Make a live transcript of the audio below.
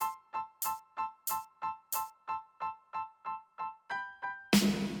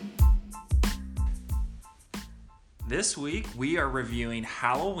This week we are reviewing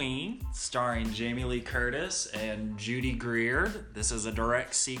Halloween, starring Jamie Lee Curtis and Judy Greer. This is a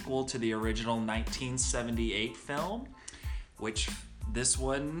direct sequel to the original 1978 film, which this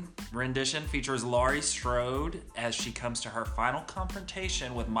one rendition features Laurie Strode as she comes to her final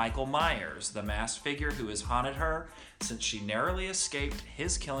confrontation with Michael Myers, the masked figure who has haunted her since she narrowly escaped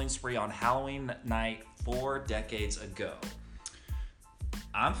his killing spree on Halloween night 4 decades ago.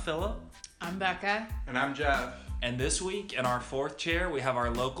 I'm Philip. I'm Becca. And I'm Jeff. And this week, in our fourth chair, we have our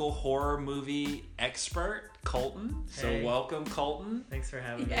local horror movie expert, Colton. Hey. So welcome, Colton. Thanks for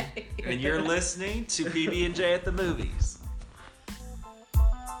having me. And you're listening to PB&J at the Movies.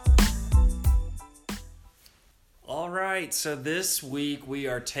 All right, so this week we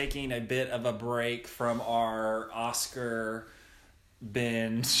are taking a bit of a break from our Oscar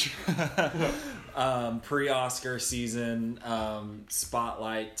binge, pre-Oscar season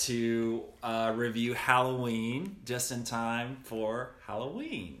spotlight to review Halloween just in time for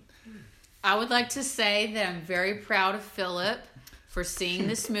Halloween. I would like to say that I'm very proud of Philip for seeing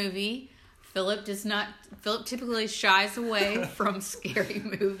this movie. Philip typically shies away from scary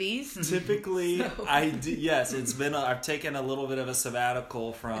movies. Typically, yes, I've taken a little bit of a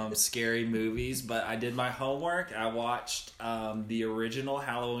sabbatical from scary movies, but I did my homework. I watched the original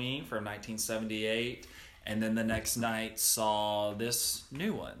Halloween from 1978, and then the next night saw this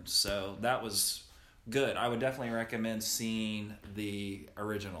new one. So that was good. I would definitely recommend seeing the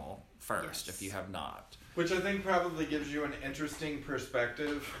original first if you have not. Which I think probably gives you an interesting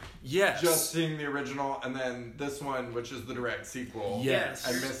perspective. Yes. Just seeing the original and then this one, which is the direct sequel. Yes.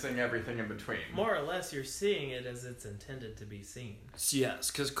 And missing everything in between. More or less, you're seeing it as it's intended to be seen.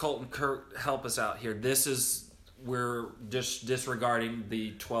 Yes, because Colton, Kurt, help us out here. We're just disregarding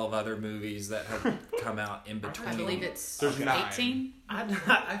the 12 other movies that have come out in between. I believe it's There's 18.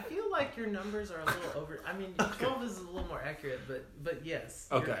 I feel like your numbers are a little over. I mean, 12 is a little more accurate, but yes,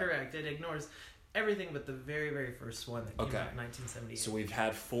 you're correct. It ignores everything but the very, very first one that came out in 1978. So we've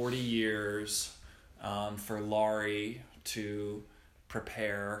had 40 years for Laurie to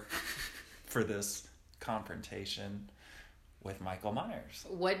prepare for this confrontation with Michael Myers.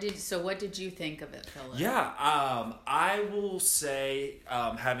 What did you think of it, Philip? Yeah, I will say,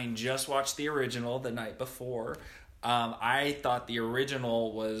 having just watched the original the night before, I thought the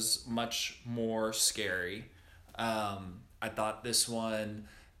original was much more scary. I thought this one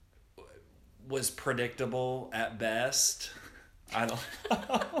was predictable at best. I don't.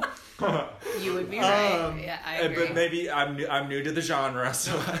 You would be right. Yeah, I agree. But maybe I'm new to the genre,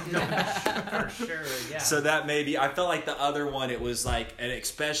 so For sure, yeah. So that maybe I felt like the other one, it was like, and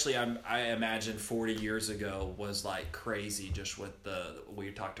especially I imagine 40 years ago was like crazy, just with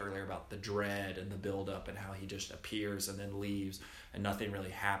we talked earlier about the dread and the build up and how he just appears and then leaves and nothing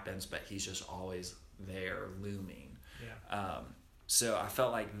really happens, but he's just always there looming. Yeah. So I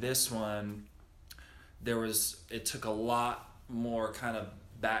felt like this one, it took a lot more kind of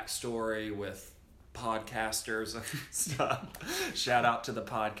backstory with podcasters and stuff. Shout out to the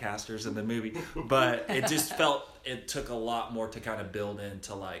podcasters in the movie. But it just felt it took a lot more to kind of build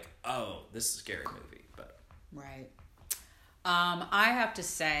into like, oh, this is a scary movie. But Right. I have to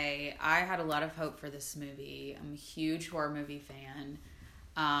say, I had a lot of hope for this movie. I'm a huge horror movie fan.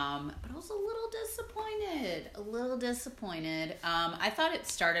 But I was a little disappointed. I thought it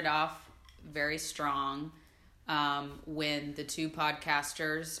started off very strong when the two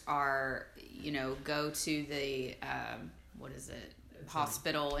podcasters go to the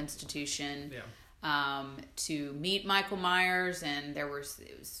hospital institution to meet Michael Myers, and it was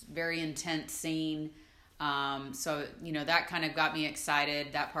a very intense scene. So that kind of got me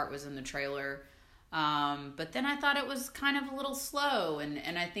excited. That part was in the trailer. But then I thought it was kind of a little slow,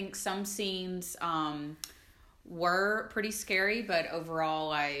 and I think some scenes were pretty scary, but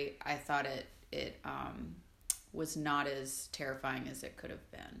overall I thought it was not as terrifying as it could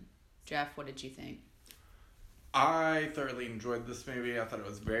have been. Jeff, what did you think? I thoroughly enjoyed this movie. I thought it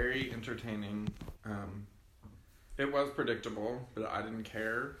was very entertaining. It was predictable, but I didn't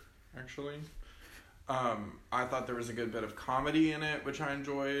care, actually. I thought there was a good bit of comedy in it, which I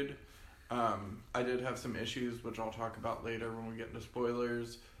enjoyed. I did have some issues, which I'll talk about later when we get into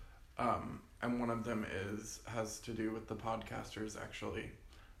spoilers. And one of them has to do with the podcasters, actually.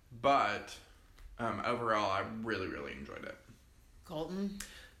 But overall, I really, really enjoyed it. Colton?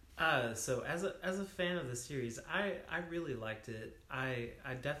 So as a fan of the series, I really liked it. I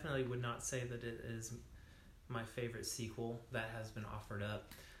definitely would not say that it is my favorite sequel that has been offered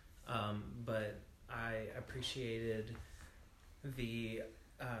up. But I appreciated the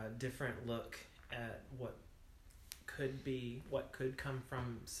different look at what could come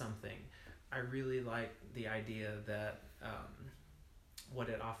from something. I really like the idea that what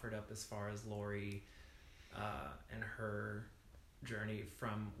it offered up as far as Laurie and her journey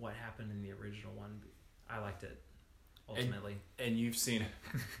from what happened in the original one. I liked it ultimately. And you've seen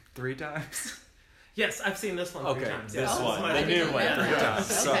it 3 times? Yes, I've seen this one 3 times. This Oh, one, I the new didn't one, know 3 that.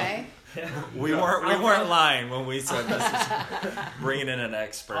 times. Okay. So we weren't lying when we said this is bringing in an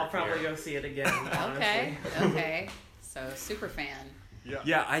expert. I'll probably here. go see it again. Okay. honestly. Okay. So super fan.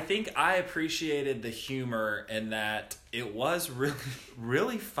 Yeah, I think I appreciated the humor and that it was really,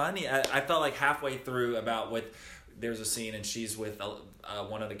 really funny. I felt like halfway through there's a scene and she's with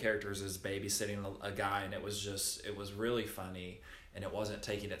one of the characters is babysitting a guy, and it was really funny, and it wasn't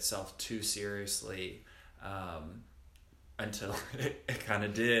taking itself too seriously until it kind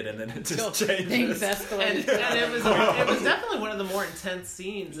of did, and then it just changes. Things escalated. And it was definitely one of the more intense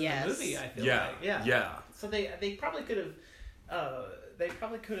scenes in Yes. the movie. I feel Yeah, like. yeah. So they probably could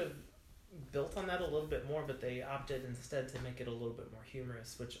have built on that a little bit more, but they opted instead to make it a little bit more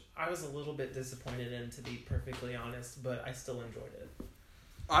humorous, which I was a little bit disappointed in, to be perfectly honest, but I still enjoyed it.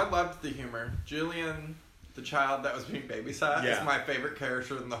 I loved the humor. Julian, the child that was being babysat, Yeah. is my favorite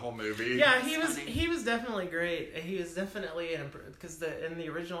character in the whole movie. Yeah, That's he was definitely great. He was definitely because in the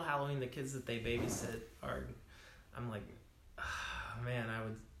original Halloween, the kids that they babysit are, I'm like, man,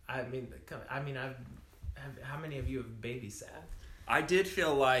 how many of you have babysat? I did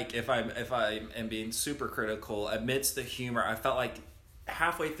feel like if I am being super critical, amidst the humor, I felt like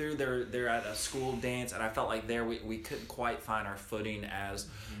halfway through they're at a school dance, and I felt like we couldn't quite find our footing as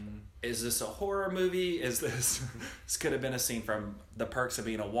is this a horror movie? Is this could have been a scene from The Perks of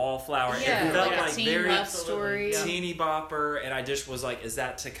Being a Wallflower? Yeah, it felt like a like teen very love story. Yeah. teeny bopper, and I just was like, is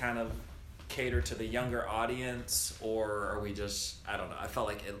that to kind of cater to the younger audience, or are we just, I don't know, I felt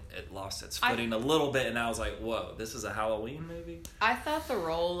like it lost its footing a little bit, and I was like, whoa, this is a Halloween movie? I thought the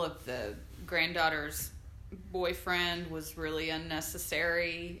role of the granddaughter's boyfriend was really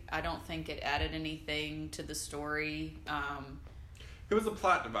unnecessary. I don't think it added anything to the story. It was a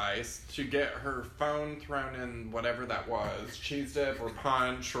plot device to get her phone thrown in whatever that was, cheese dip or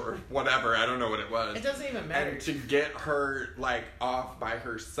punch or whatever, I don't know what it was. It doesn't even matter. And to get her like off by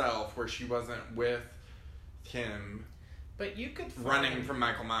herself where she wasn't with him But you could running from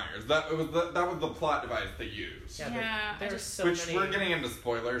Michael Myers. That was the plot device they used. Yeah, I there's just- so Which many. we're getting into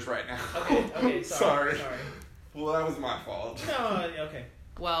spoilers right now. Okay, sorry. Well, that was my fault. No, okay.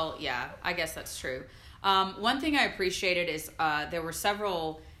 Well, yeah, I guess that's true. One thing I appreciated is there were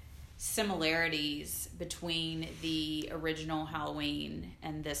several similarities between the original Halloween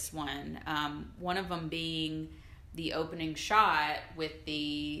and this one. One of them being the opening shot with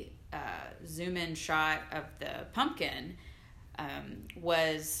the zoom-in shot of the pumpkin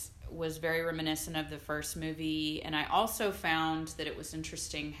was very reminiscent of the first movie. And I also found that it was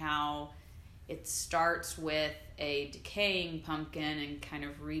interesting how it starts with a decaying pumpkin and kind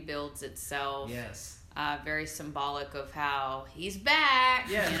of rebuilds itself. Yes. Very symbolic of how he's back,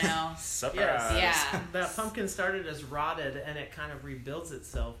 Yes. you know. Surprise. Yeah. That pumpkin started as rotted, and it kind of rebuilds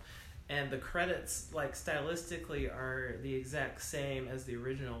itself. And the credits, like, stylistically are the exact same as the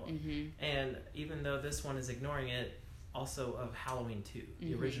original. Mm-hmm. And even though this one is ignoring it, also of Halloween 2,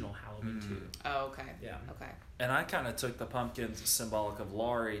 the original Halloween 2. Oh, okay. Yeah. Okay. And I kind of took the pumpkin symbolic of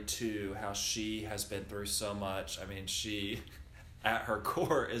Laurie too, how she has been through so much. I mean, she, at her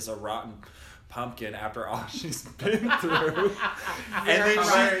core, is a rotten pumpkin after all she's been through. And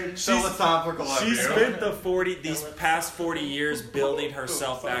then she's philosophical of she you. spent these past 40 years building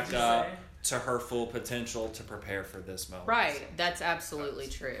herself What back did you up say? to her full potential to prepare for this moment. Right. That's absolutely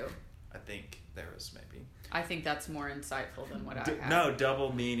true. I think there was maybe I think that's more insightful than what I have. no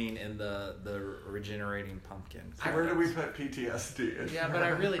double meaning in the regenerating pumpkin. Where do we put PTSD? Yeah, but I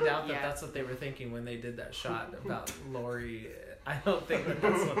really doubt that Yeah. that's what they were thinking when they did that shot about Laurie. I don't think that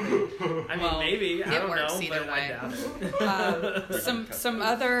that's what they... I mean, Well, maybe. I it don't works know, either but way. I doubt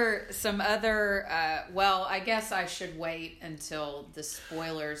it. Some other well, I guess I should wait until the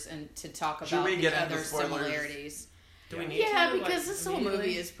spoilers and to talk Should about we the get into other spoilers? similarities. Do we need Yeah, to? because like, this whole immediately?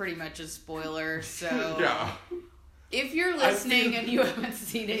 movie is pretty much a spoiler. So Yeah. if you're listening and you haven't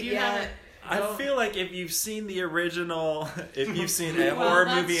seen it If you yet, haven't... I feel like if you've seen the original, if you've seen a Well, horror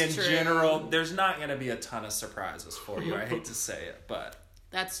that's movie in true. general, there's not going to be a ton of surprises for you. I hate to say it, but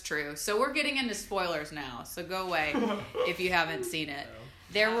that's true. So we're getting into spoilers now. So go away if you haven't seen it.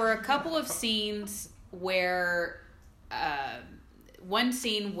 There were a couple of scenes where, one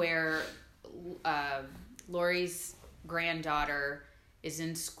scene where Laurie's granddaughter is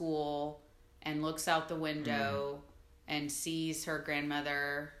in school and looks out the window and sees her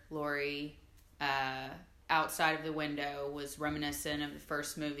grandmother, Laurie, outside of the window was reminiscent of the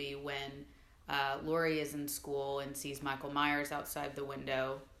first movie when Laurie is in school and sees Michael Myers outside the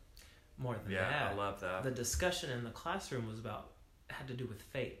window. More than Yeah, that, I love that. the discussion in the classroom had to do with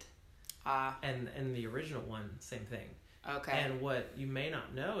fate. And in the original one, same thing. Okay. And what you may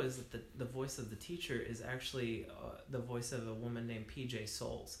not know is that the voice of the teacher is actually the voice of a woman named P.J.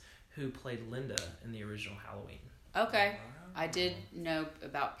 Souls, who played Linda in the original Halloween. Okay. I did know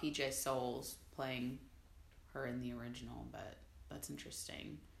about P.J. Souls playing her in the original, but that's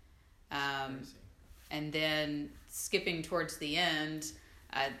interesting. And then skipping towards the end,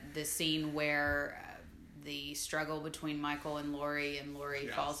 the scene where the struggle between Michael and Laurie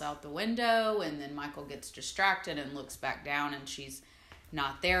falls out the window, and then Michael gets distracted and looks back down and she's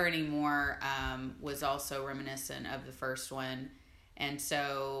not there anymore, was also reminiscent of the first one. And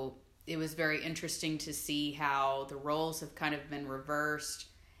so it was very interesting to see how the roles have kind of been reversed,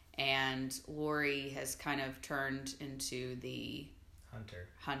 and Laurie has kind of turned into the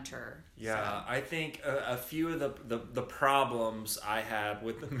hunter. Yeah, So. I think a few of the problems I had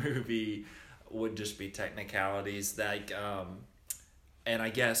with the movie would just be technicalities, like and I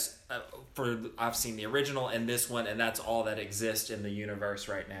guess I've seen the original and this one, and that's all that exists in the universe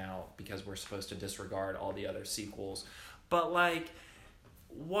right now because we're supposed to disregard all the other sequels. But like,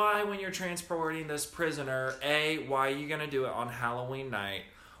 why, when you're transporting this prisoner, why are you gonna do it on Halloween night?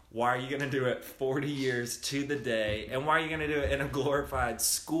 Why are you going to do it 40 years to the day? And why are you going to do it in a glorified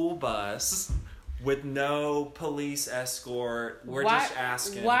school bus with no police escort? We're just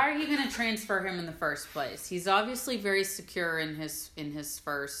asking. Why are you going to transfer him in the first place? He's obviously very secure in his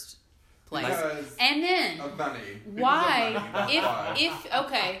first place. Because and then of money. why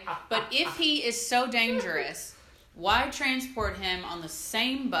if he is so dangerous, why transport him on the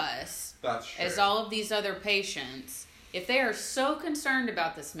same bus as all of these other patients? If they are so concerned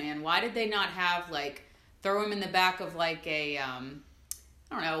about this man, why did they not have, like, throw him in the back of, like, a, I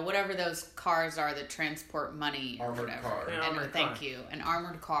don't know, whatever those cars are that transport money or Armored whatever. car. Thank you. An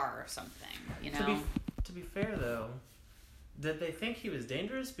armored car or something, you know? To be fair, though, did they think he was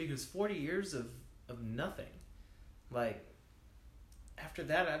dangerous? Because 40 years of nothing. Like, after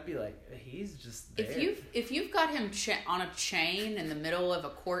that, I'd be like, he's just there. If you've got him on a chain in the middle of a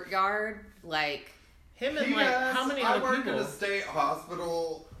courtyard, like... Him and how many other people? I work at a state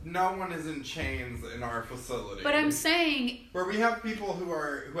hospital. No one is in chains in our facility. But I'm saying, where we have people who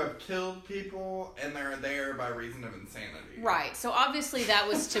have killed people and they're there by reason of insanity. Right. So obviously that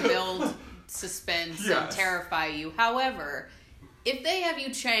was to build suspense and terrify you. However, if they have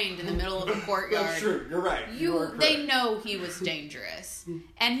you chained in the middle of a courtyard, that's true. You're right. They know he was dangerous,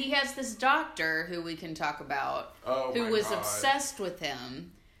 and he has this doctor who we can talk about, who was obsessed with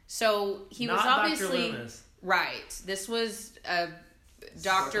him. So he was obviously Dr. Loomis. Right. This was a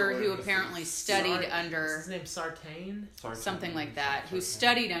doctor who apparently studied under his name Sartain, something like that, who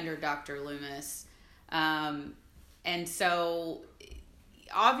studied under Dr. Loomis, and so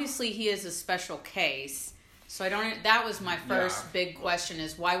obviously he is a special case. So I don't. That was my first big question: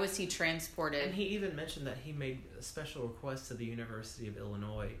 is why was he transported? And he even mentioned that he made a special request to the University of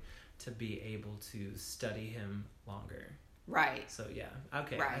Illinois to be able to study him longer. Right. So yeah,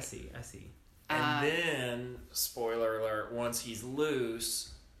 okay, right. I see. And then, spoiler alert, once he's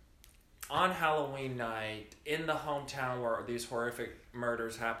loose, on Halloween night, in the hometown where these horrific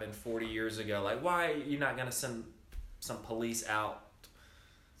murders happened 40 years ago, like, why are you not going to send some police out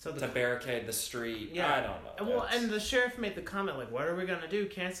to barricade the street? Yeah. I don't know. Well, and the sheriff made the comment, like, what are we going to do?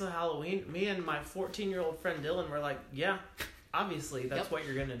 Cancel Halloween? Me and my 14-year-old friend Dylan were like, yeah. Obviously, that's what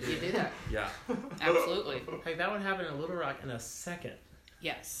you're going to do. You do that. Yeah. Absolutely. Like, that would happen in Little Rock in a second.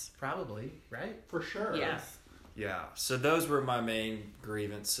 Yes. Probably, right? For sure. Yes. Yeah. So those were my main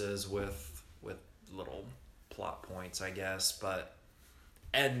grievances with little plot points, I guess.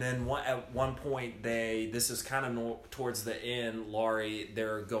 And then at one point, this is kind of towards the end, Laurie,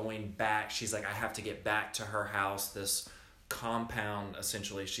 they're going back. She's like, I have to get back to her house, this compound,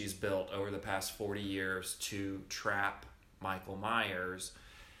 essentially, she's built over the past 40 years to trap Michael Myers,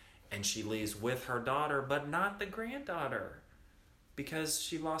 and she leaves with her daughter, but not the granddaughter, because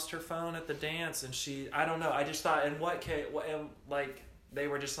she lost her phone at the dance, and I don't know, I just thought, in what case, like, they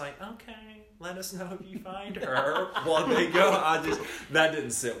were just like, okay, let us know if you find her while they go. That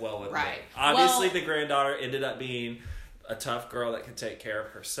didn't sit well with me. Obviously, the granddaughter ended up being a tough girl that could take care of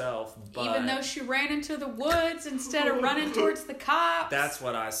herself, but even though she ran into the woods instead of running towards the cops. That's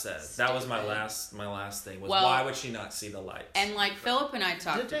what I said. That was my last thing was, why would she not see the lights? And like Philip and I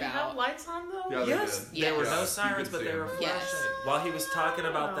talked about. Did they have lights on though? Yeah, yes, there were no sirens, but they were flashing. Yes. While he was talking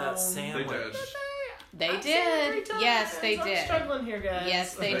about that sandwich. They did. They I've seen it 3 did. times. Yes, they I'm did. struggling here, guys.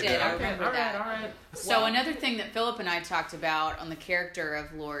 Yes, they Okay, did. I okay. remember that. All right. So another thing that Philip and I talked about on the character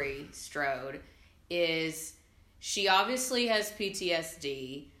of Laurie Strode is she obviously has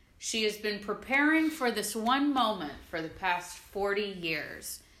PTSD. She has been preparing for this one moment for the past 40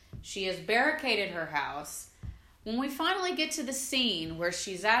 years. She has barricaded her house. When we finally get to the scene where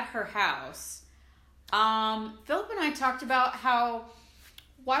she's at her house, Philip and I talked about how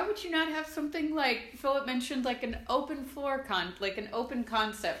why would you not have something like Philip mentioned, like an open floor like an open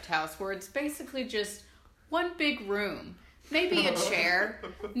concept house where it's basically just one big room, maybe a chair,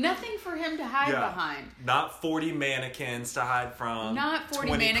 nothing for him to hide behind. Not 40 mannequins to hide from. Not 40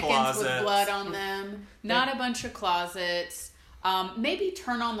 20 mannequins closets. with blood on them. Not a bunch of closets. Maybe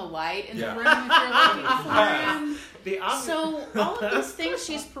turn on the light in the room if you're looking for him. So all of these things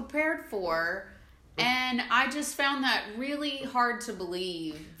she's prepared for. And I just found that really hard to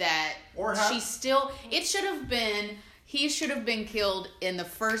believe that he should have been killed in the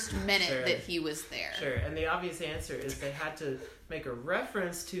first minute that he was there. Sure, and the obvious answer is they had to make a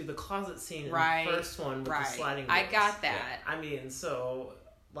reference to the closet scene in Right, the first one with the sliding doors. I got that. I mean, so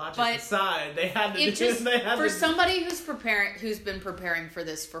logic But aside, they had to It just, for to, somebody who's been preparing for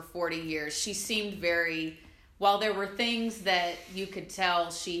this for 40 years, she seemed very, while there were things that you could tell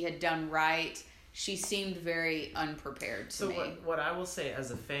she had done right, she seemed very unprepared to me. So what I will say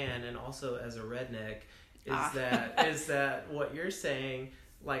as a fan and also as a redneck is that what you're saying,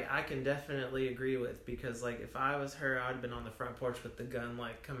 like, I can definitely agree with, because like if I was her, I'd been on the front porch with the gun,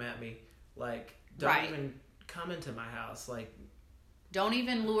 like, come at me, like, don't even come into my house, like, don't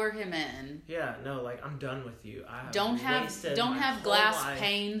even lure him in. Yeah, no, like, I'm done with you. Don't have glass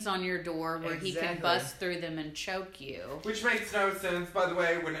panes on your door where he can bust through them and choke you. Which makes no sense, by the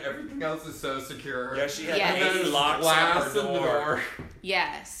way, when everything else is so secure. Yeah, she had Yes. 80 locks glass on her in the door.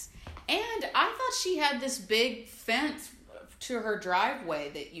 Yes. And I thought she had this big fence to her driveway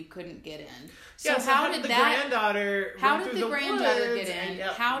that you couldn't get in. So how did the that granddaughter How run did through the granddaughter woods get in?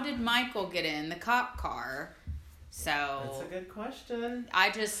 and- How did Michael get in the cop car? That's So a good question.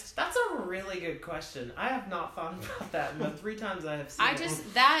 that's a really good question. I have not thought about that in the 3 times I have seen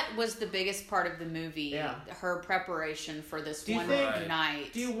it. that was the biggest part of the movie. Yeah. Her preparation for this Do you one think-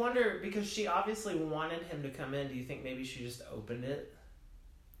 night. Do you wonder, because she obviously wanted him to come in, do you think maybe she just opened it?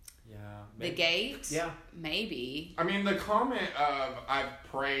 Yeah. The gate? Yeah. Maybe. I mean, the comment of, I've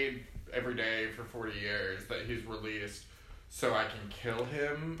prayed every day for 40 years that he's released so I can kill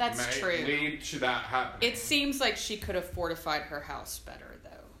him, That's may true. lead to that happening. It seems like she could have fortified her house better, though.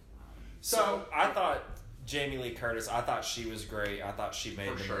 So I thought Jamie Lee Curtis, I thought she was great. I thought she made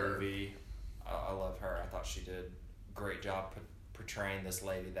For the sure. movie. I love her. I thought she did a great job portraying this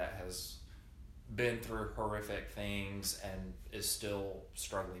lady that has been through horrific things and is still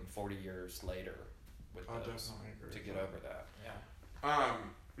struggling 40 years later with this, definitely agree to with get that. over that. Yeah.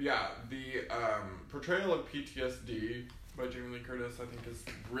 Yeah, the portrayal of PTSD by Jamie Lee Curtis, I think, is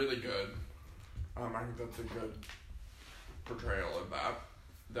really good. I think that's a good portrayal of that.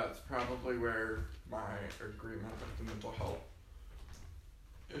 That's probably where my agreement with the mental health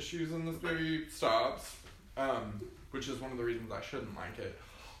issues in this movie stops, which is one of the reasons I shouldn't like it.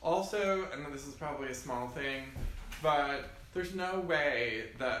 Also, and this is probably a small thing, but there's no way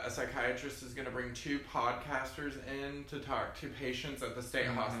that a psychiatrist is going to bring 2 podcasters in to talk to patients at the state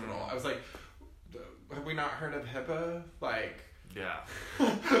hospital. I was like, have we not heard of HIPAA? Like, Yeah.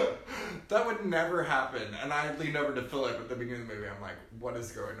 that would never happen. And I leaned over to Philip at the beginning of the movie. I'm like, what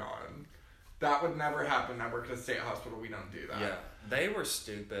is going on? That would never happen. I work at a state hospital. We don't do that. Yeah. They were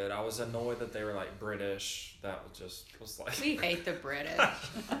stupid. I was annoyed that they were like British. That was like. We hate the British.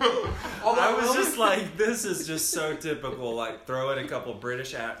 I was just like, this is just so typical. Like, throw in a couple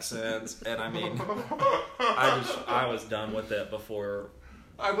British accents, and I mean, I was done with it before.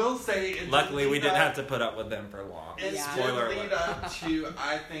 I will say, Luckily, we didn't have to put up with them for long. It Yeah. Spoiler did lead alert. up to,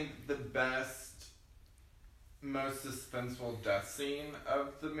 I think, the best, most suspenseful death scene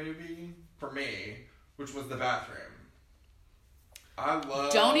of the movie for me, which was the bathroom. I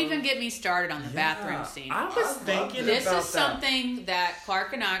love. Don't even get me started on the bathroom scene. I was thinking This about is something that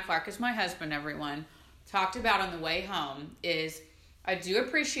Clark is my husband, everyone, talked about on the way home, is I do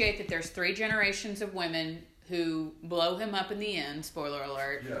appreciate that there's 3 generations of women who blow him up in the end, spoiler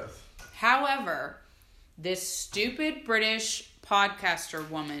alert. Yes. However, this stupid British podcaster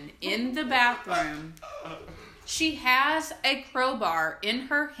woman in the bathroom, she has a crowbar in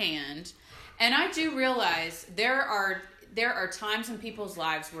her hand, and I do realize there are times in people's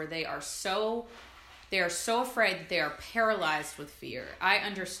lives where they are so afraid that they are paralyzed with fear. I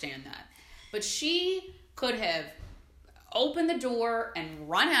understand that. But she could have opened the door and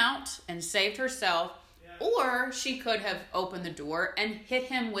run out and saved herself. Or she could have opened the door and hit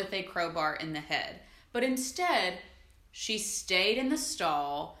him with a crowbar in the head. But instead, she stayed in the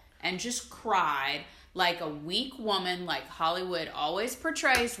stall and just cried like a weak woman, like Hollywood always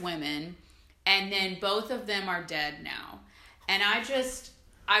portrays women. And then both of them are dead now. And I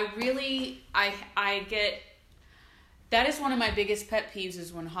get, that is one of my biggest pet peeves,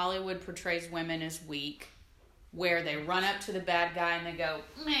 is when Hollywood portrays women as weak, where they run up to the bad guy and they go,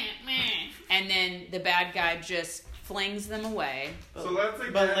 meh, meh, and then the bad guy just flings them away. So let's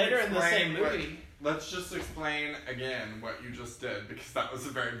again But later in the same movie... Let's just explain again what you just did, because that was a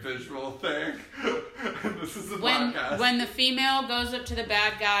very visual thing. This is a podcast. When the female goes up to the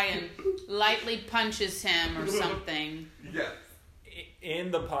bad guy and lightly punches him or something. Yes. In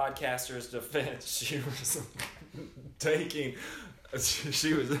the podcaster's defense, she was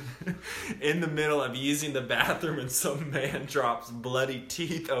she was in the middle of using the bathroom and some man drops bloody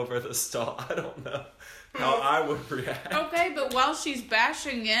teeth over the stall. I don't know how I would react. Okay, but while she's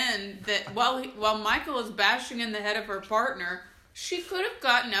bashing in, while Michael is bashing in the head of her partner, she could have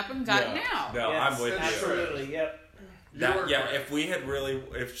gotten up and gotten out. No, Yes, I'm with you. absolutely, yep.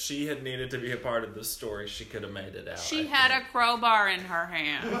 If she had needed to be a part of the story, she could have made it out. She had a crowbar in her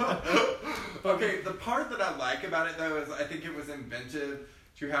hand. Okay, the part that I like about it, though, is I think it was inventive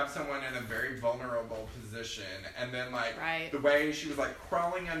to have someone in a very vulnerable position, and then the way she was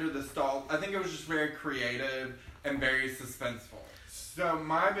crawling under the stall, I think it was just very creative and very suspenseful. So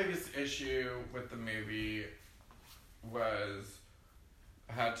my biggest issue with the movie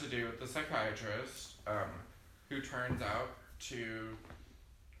had to do with the psychiatrist, who turns out to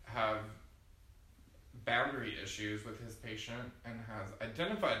have boundary issues with his patient and has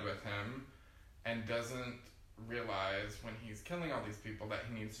identified with him and doesn't realize when he's killing all these people that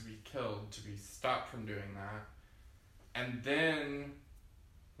he needs to be killed to be stopped from doing that. And then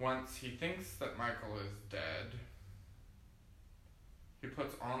once he thinks that Michael is dead, he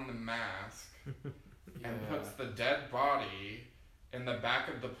puts on the mask and puts the dead body in the back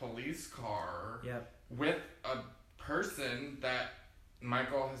of the police car with a person that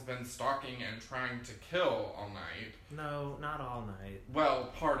Michael has been stalking and trying to kill all night. No, not all night.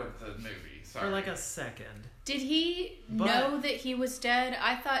 Well, part of the movie, sorry. For like a second. Did he know that he was dead?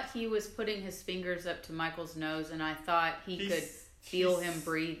 I thought he was putting his fingers up to Michael's nose, and I thought he could feel him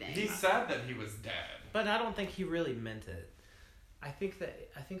breathing. He said that he was dead. But I don't think he really meant it. I think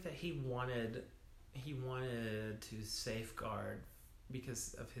that he wanted to safeguard,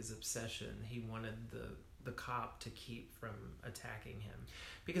 because of his obsession. He wanted the cop to keep from attacking him.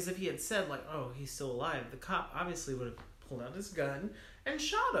 Because if he had said, oh, he's still alive, the cop obviously would have pulled out his gun and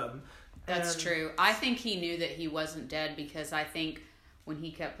shot him. That's true. I think he knew that he wasn't dead, because I think when he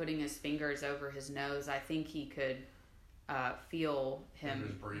kept putting his fingers over his nose, I think he could feel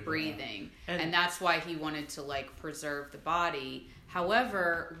him breathing. And that's why he wanted to preserve the body.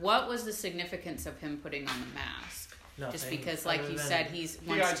 However, what was the significance of him putting on the mask? Nothing. Just because, like you said, he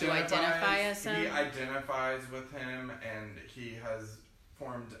wants to identify as him? He identifies with him, and he has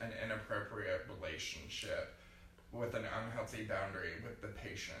formed an inappropriate relationship with an unhealthy boundary with the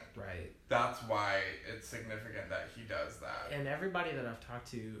patient. Right. That's why it's significant that he does that. And everybody that I've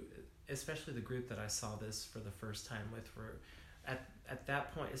talked to, especially the group that I saw this for the first time with, were at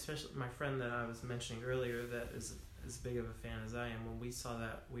that point, especially my friend that I was mentioning earlier that is as big of a fan as I am, when we saw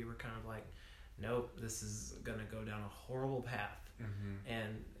that, we were kind of like, nope, this is gonna go down a horrible path. Mm-hmm.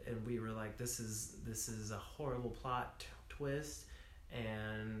 And we were like, this is a horrible plot twist,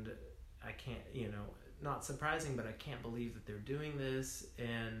 and I can't, not surprising, but I can't believe that they're doing this.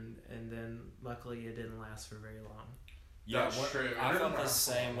 And then luckily it didn't last for very long. Yeah, I felt the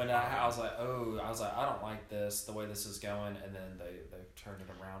same when I was like, I don't like this, the way this is going, and then they turned it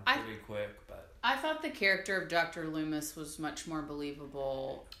around pretty quick. But I thought the character of Dr. Loomis was much more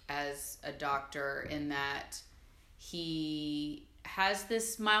believable as a doctor, in that he has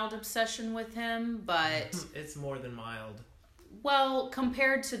this mild obsession with him, but it's more than mild. Well,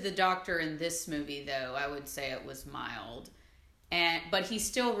 compared to the doctor in this movie, though, I would say it was mild. But he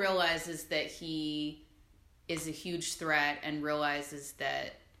still realizes that he is a huge threat, and realizes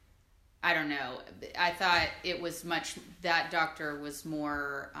that, I don't know, I thought it was that doctor was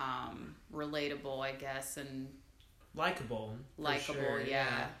more relatable, I guess, and likable. Sure,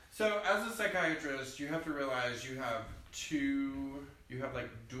 yeah. So as a psychiatrist, you have to realize you have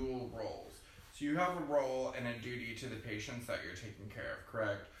dual roles. So you have a role and a duty to the patients that you're taking care of,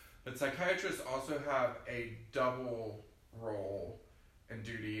 correct? But psychiatrists also have a double role and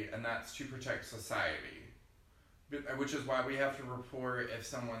duty, and that's to protect society. Which is why we have to report if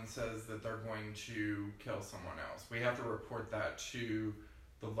someone says that they're going to kill someone else. We have to report that to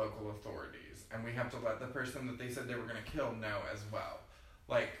the local authorities, and we have to let the person that they said they were going to kill know as well.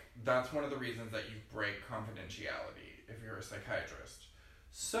 Like, that's one of the reasons that you break confidentiality if you're a psychiatrist.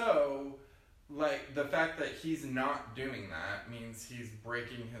 So, like, the fact that he's not doing that means he's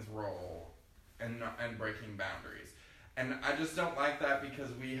breaking his role and breaking boundaries. And I just don't like that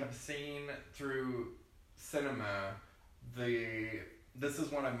because we have seen through cinema this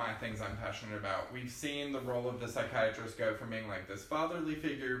is one of my things I'm passionate about. We've seen the role of the psychiatrist go from being like this fatherly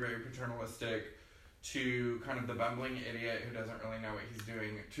figure, very paternalistic, to kind of the bumbling idiot who doesn't really know what he's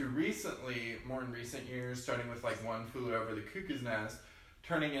doing, to recently, more in recent years, starting with like One Flew Over the Cuckoo's Nest,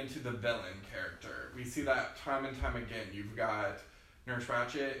 turning into the villain character. We see that time and time again. You've got Nurse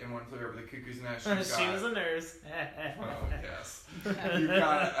Ratched in One Flew Over the Cuckoo's Nest. She was a nurse. Oh, yes. You've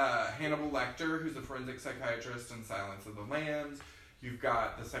got Hannibal Lecter, who's a forensic psychiatrist in Silence of the Lambs. You've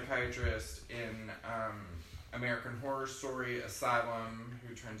got the psychiatrist in American Horror Story, Asylum,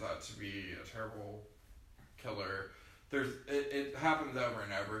 who turns out to be a terrible killer. It happens over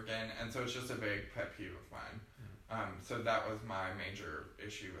and over again, and so it's just a big pet peeve of mine. So that was my major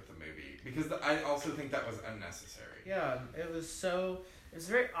issue with the movie, because I also think that was unnecessary. Yeah, it was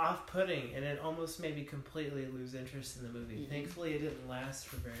very off-putting, and it almost made me completely lose interest in the movie. Mm-hmm. Thankfully, it didn't last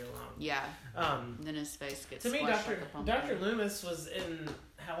for very long. Yeah. Then his face gets to me, squashed like a pumpkin. Dr. Loomis was in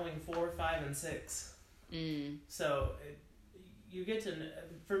Halloween 4, 5, and 6. So you get to,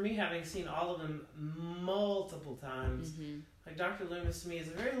 for me, having seen all of them multiple times, like Dr. Loomis to me is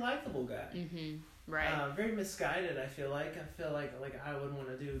a very likable guy. Right. Very misguided, I feel like. I would want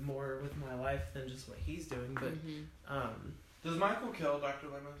to do more with my life than just what he's doing. But Does Michael kill Dr.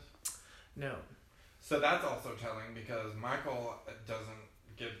 Loomis? No. So that's also telling, because Michael doesn't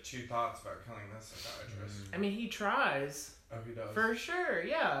give two thoughts about killing this psychiatrist. I mean, he tries. Oh, he does? For sure,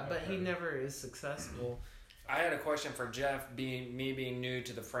 yeah, but Okay. he never is successful. I had a question for Jeff. Being new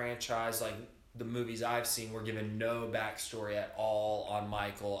to the franchise, like the movies I've seen were given no backstory at all on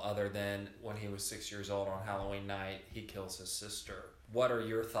Michael, other than when he was 6 years old on Halloween night, he kills his sister. What are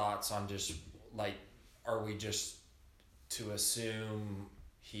your thoughts on just, like, are we just to assume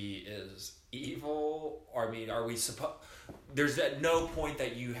he is evil? Or, I mean, are we there's at no point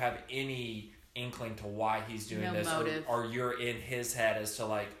that you have any inkling to why he's doing No this, motive. or you're in his head as to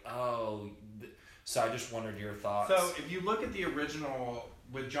like, oh. So I just wondered your thoughts. So if you look at the original,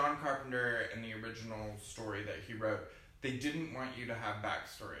 with John Carpenter and the original story that he wrote, they didn't want you to have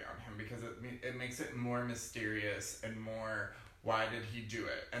backstory on him because it makes it more mysterious and more, why did he do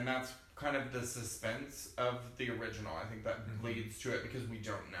it? And that's kind of the suspense of the original. I think that leads to it because we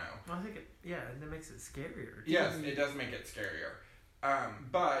don't know. Well, I think that makes it scarier. Yes, it does make it scarier.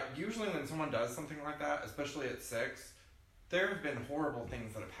 But usually when someone does something like that, especially at 6, there have been horrible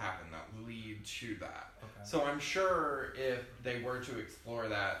things that have happened that lead to that. Okay. So I'm sure if they were to explore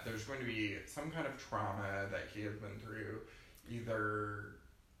that, there's going to be some kind of trauma that he has been through, either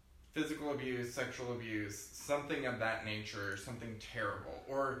physical abuse, sexual abuse, something of that nature, something terrible,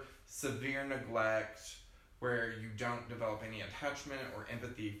 or severe neglect where you don't develop any attachment or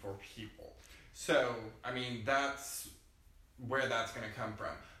empathy for people. So, I mean, that's where that's going to come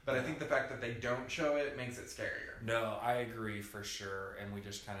from. But I think the fact that they don't show it makes it scarier. No, I agree for sure, and we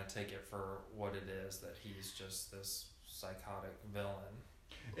just kind of take it for what it is, that he's just this psychotic villain.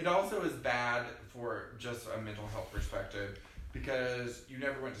 It also is bad for just a mental health perspective, because you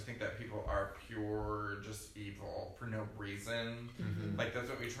never want to think that people are pure, just evil for no reason. Like, that's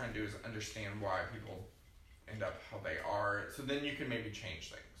what we try and do, is understand why people end up how they are, so then you can maybe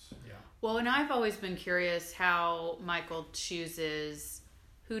change things. Yeah. Well, and I've always been curious how Michael chooses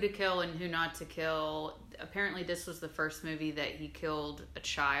who to kill and who not to kill. Apparently this was the first movie that he killed a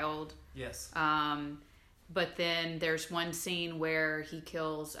child. Yes. But then there's one scene where he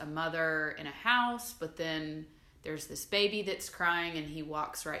kills a mother in a house, but then there's this baby that's crying and he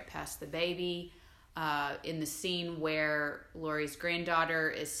walks right past the baby. In the scene where Laurie's granddaughter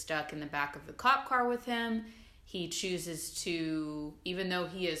is stuck in the back of the cop car with him, he chooses to, even though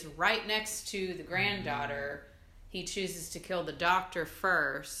he is right next to the granddaughter, he chooses to kill the doctor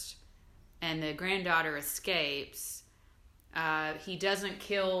first, and the granddaughter escapes. He doesn't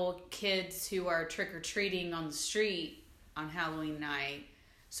kill kids who are trick-or-treating on the street on Halloween night.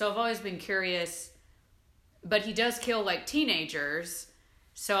 So I've always been curious, but he does kill like teenagers.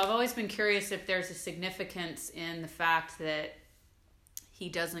 So I've always been curious if there's a significance in the fact that he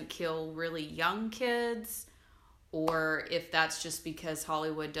doesn't kill really young kids, or if that's just because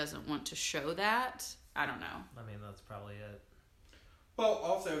Hollywood doesn't want to show that. I don't know. I mean, that's probably it. Well,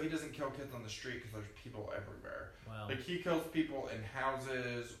 also, he doesn't kill kids on the street because there's people everywhere. Well, Like, he kills people in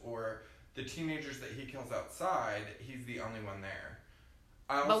houses, or the teenagers that he kills outside, he's the only one there.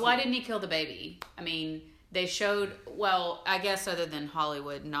 But why didn't he kill the baby? I mean, they showed, well, I guess other than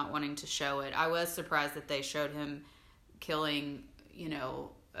Hollywood not wanting to show it, I was surprised that they showed him killing, you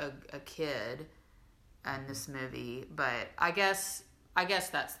know, a kid in this movie. But I guess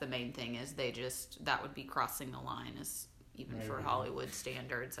that's the main thing, is that would be crossing the line, is even for Hollywood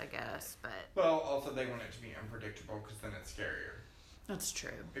standards, I guess. But well, also they want it to be unpredictable because then it's scarier. that's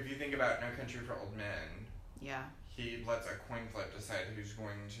true. If you think about No Country for Old Men, Yeah. he lets a coin flip decide who he's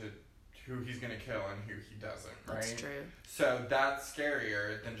going to kill and who he doesn't, right? That's true. So that's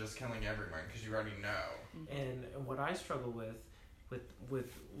scarier than just killing everyone because you already know. And what I struggle with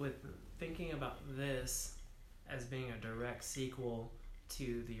thinking about this as being a direct sequel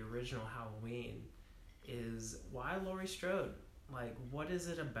to the original Halloween is why Laurie Strode? Like, what is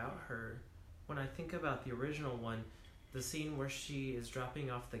it about her? When I think about the original one, the scene where she is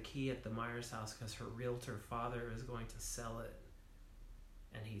dropping off the key at the Myers house because her realtor father is going to sell it,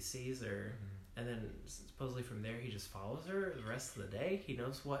 and he sees her, and then supposedly from there he just follows her the rest of the day. He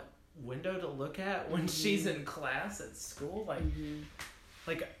knows what window to look at when she's in class at school.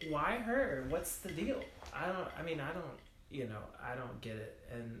 Like, why her? What's the deal? I don't get it.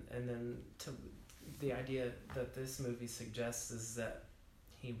 And then to the idea that this movie suggests is that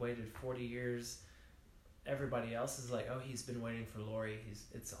he waited 40 years. Everybody else is like, oh, he's been waiting for Laurie.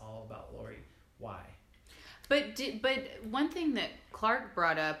 It's all about Laurie. Why? But one thing that Clark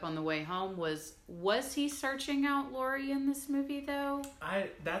brought up on the way home was he searching out Laurie in this movie though?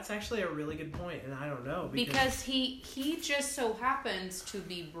 That's actually a really good point, and I don't know because he just so happens to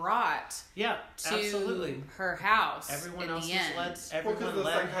be brought to absolutely her house. Everyone in else the end. Well, because the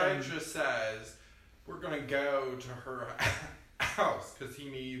psychiatrist says we're going to go to her house because he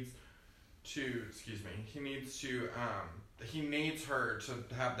needs her to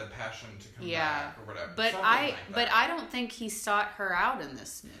have the passion to come back or whatever. But I don't think he sought her out in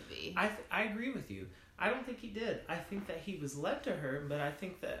this movie. I agree with you. I don't think he did. I think that he was led to her, but I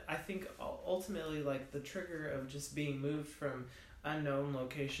think ultimately, like, the trigger of just being moved from unknown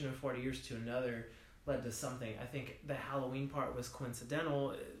location of 40 years to another led to something. I think the Halloween part was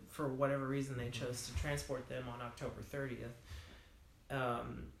coincidental. For whatever reason, they chose to transport them on October 30th.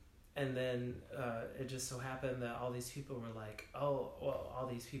 And then it just so happened that all these people were like, oh, well, all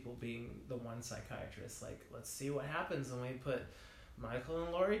these people being the one psychiatrist, like, let's see what happens when we put Michael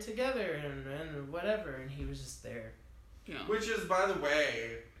and Laurie together and whatever. And he was just there. Yeah. Which is, by the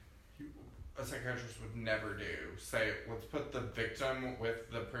way, a psychiatrist would never do. Say, let's put the victim with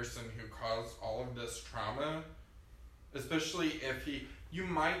the person who caused all of this trauma. Especially if you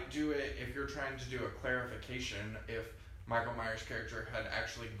might do it if you're trying to do a clarification, if Michael Myers' character had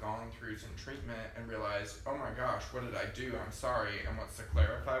actually gone through some treatment and realized, oh my gosh, what did I do? I'm sorry, and wants to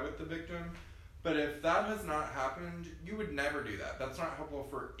clarify with the victim. But if that has not happened, you would never do that. That's not helpful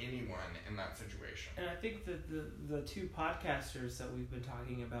for anyone in that situation. And I think that the two podcasters that we've been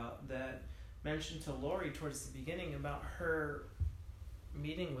talking about that mentioned to Laurie towards the beginning about her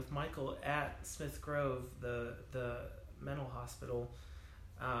meeting with Michael at Smith Grove, the mental hospital,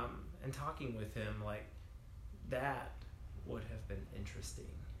 and talking with him, like, that would have been interesting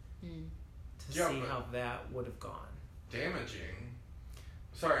to see how that would have gone. Damaging.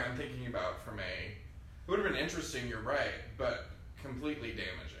 Sorry, I'm thinking about it would have been interesting, you're right, but completely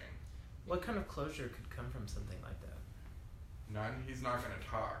damaging. What kind of closure could come from something like that? None. He's not going to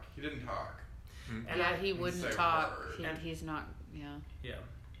talk. He didn't talk. He wouldn't talk. He's not. Yeah. Yeah.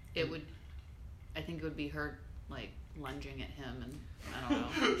 I think it would be her, like, lunging at him, and I don't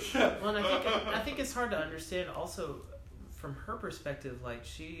know. Well, and I think it's hard to understand also from her perspective. Like,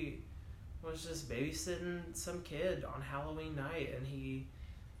 she was just babysitting some kid on Halloween night, and he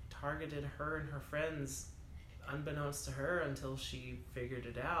targeted her and her friends unbeknownst to her until she figured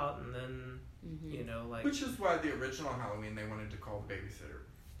it out, and then like, which is why the original Halloween they wanted to call the babysitter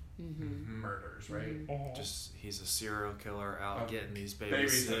murders, right? Just he's a serial killer out getting these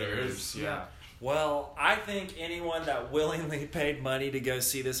babysitters. Yeah. Well, I think anyone that willingly paid money to go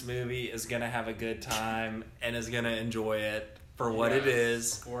see this movie is going to have a good time and is going to enjoy it for what it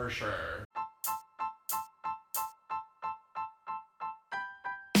is. For sure.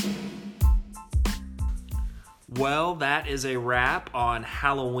 Well, that is a wrap on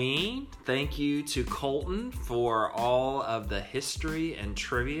Halloween. Thank you to Colton for all of the history and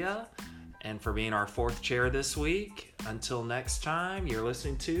trivia and for being our fourth chair this week. Until next time, you're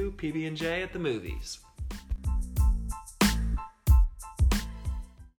listening to PB&J at the Movies.